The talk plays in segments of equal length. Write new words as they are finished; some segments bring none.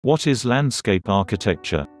What is landscape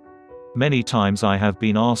architecture? Many times I have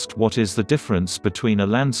been asked what is the difference between a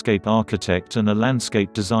landscape architect and a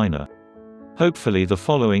landscape designer. Hopefully the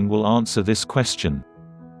following will answer this question.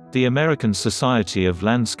 The American Society of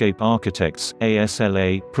Landscape Architects,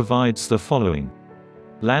 ASLA, provides the following.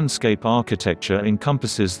 Landscape architecture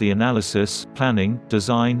encompasses the analysis, planning,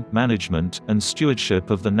 design, management, and stewardship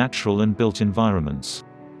of the natural and built environments.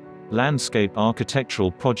 Landscape architectural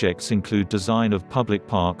projects include design of public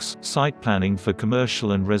parks, site planning for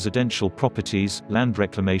commercial and residential properties, land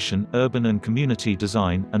reclamation, urban and community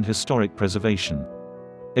design, and historic preservation.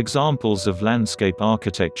 Examples of landscape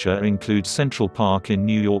architecture include Central Park in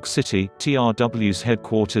New York City, TRW's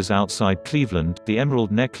headquarters outside Cleveland, the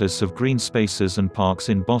Emerald Necklace of Green Spaces and Parks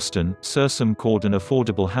in Boston, Sursum Cordon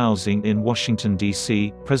Affordable Housing in Washington,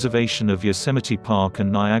 D.C., preservation of Yosemite Park and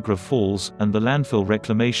Niagara Falls, and the landfill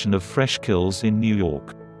reclamation of Fresh Kills in New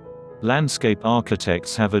York. Landscape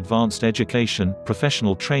architects have advanced education,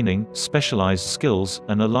 professional training, specialized skills,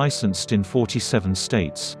 and are licensed in 47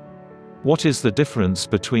 states. What is the difference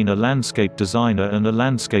between a landscape designer and a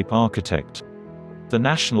landscape architect? The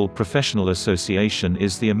National Professional Association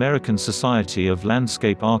is the American Society of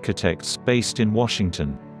Landscape Architects, based in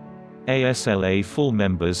Washington. ASLA full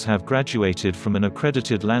members have graduated from an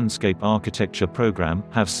accredited landscape architecture program,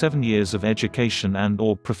 have 7 years of education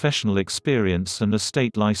and/or professional experience and are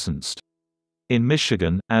state licensed. In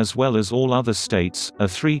Michigan, as well as all other states, a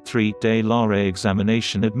 3-day LARE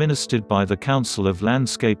examination administered by the Council of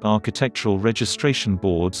Landscape Architectural Registration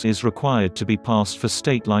Boards is required to be passed for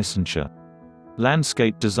state licensure.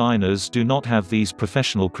 Landscape designers do not have these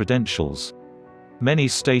professional credentials. Many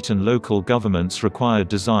state and local governments require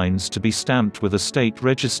designs to be stamped with a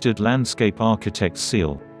state-registered landscape architect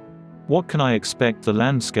seal. What can I expect the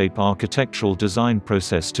landscape architectural design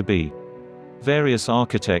process to be? Various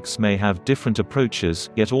architects may have different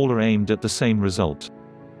approaches, yet all are aimed at the same result.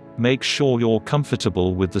 Make sure you're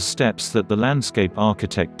comfortable with the steps that the landscape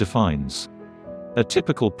architect defines. A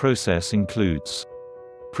typical process includes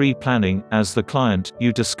pre-planning. As the client,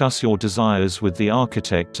 you discuss your desires with the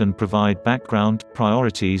architect and provide background,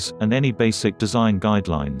 priorities, and any basic design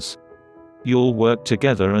guidelines. You'll work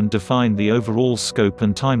together and define the overall scope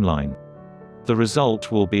and timeline. The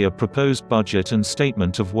result will be a proposed budget and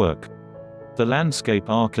statement of work. The landscape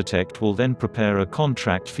architect will then prepare a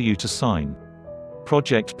contract for you to sign.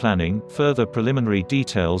 Project planning. Further preliminary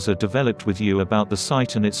details are developed with you about the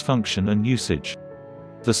site and its function and usage.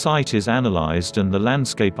 The site is analyzed and the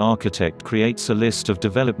landscape architect creates a list of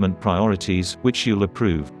development priorities, which you'll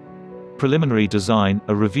approve. Preliminary design.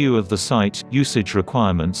 A review of the site, usage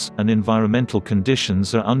requirements, and environmental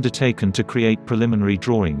conditions are undertaken to create preliminary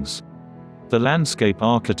drawings. The landscape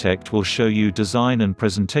architect will show you design and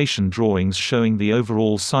presentation drawings showing the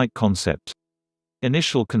overall site concept.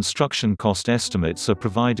 Initial construction cost estimates are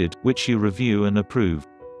provided, which you review and approve.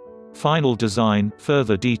 Final design.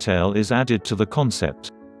 Further detail is added to the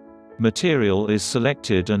concept. Material is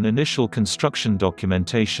selected and initial construction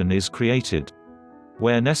documentation is created.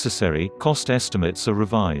 Where necessary, cost estimates are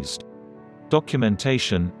revised.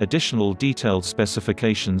 Documentation. Additional detailed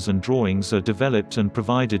specifications and drawings are developed and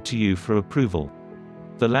provided to you for approval.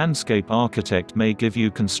 The landscape architect may give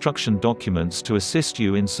you construction documents to assist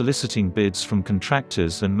you in soliciting bids from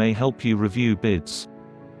contractors and may help you review bids.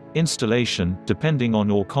 Installation. Depending on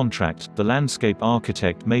your contract, the landscape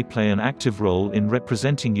architect may play an active role in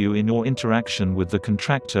representing you in your interaction with the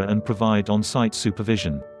contractor and provide on-site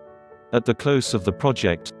supervision. At the close of the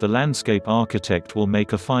project, the landscape architect will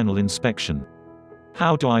make a final inspection.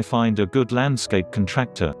 How do I find a good landscape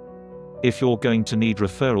contractor? If you're going to need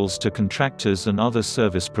referrals to contractors and other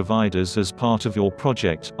service providers as part of your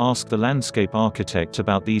project, ask the landscape architect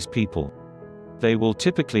about these people. They will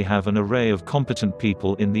typically have an array of competent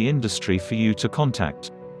people in the industry for you to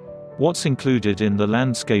contact. What's included in the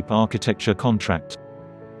landscape architecture contract?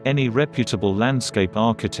 Any reputable landscape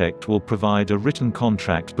architect will provide a written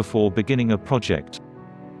contract before beginning a project.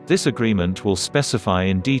 This agreement will specify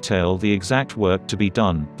in detail the exact work to be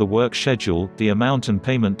done, the work schedule, the amount and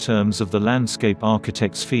payment terms of the landscape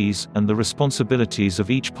architect's fees, and the responsibilities of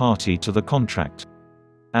each party to the contract.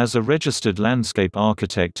 As a registered landscape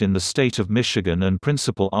architect in the state of Michigan and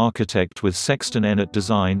principal architect with Sexton Ennett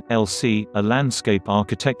Design, LC, a landscape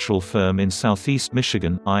architectural firm in Southeast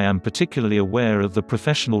Michigan, I am particularly aware of the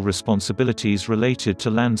professional responsibilities related to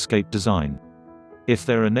landscape design. If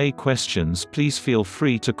there are any questions, please feel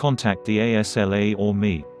free to contact the ASLA or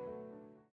me.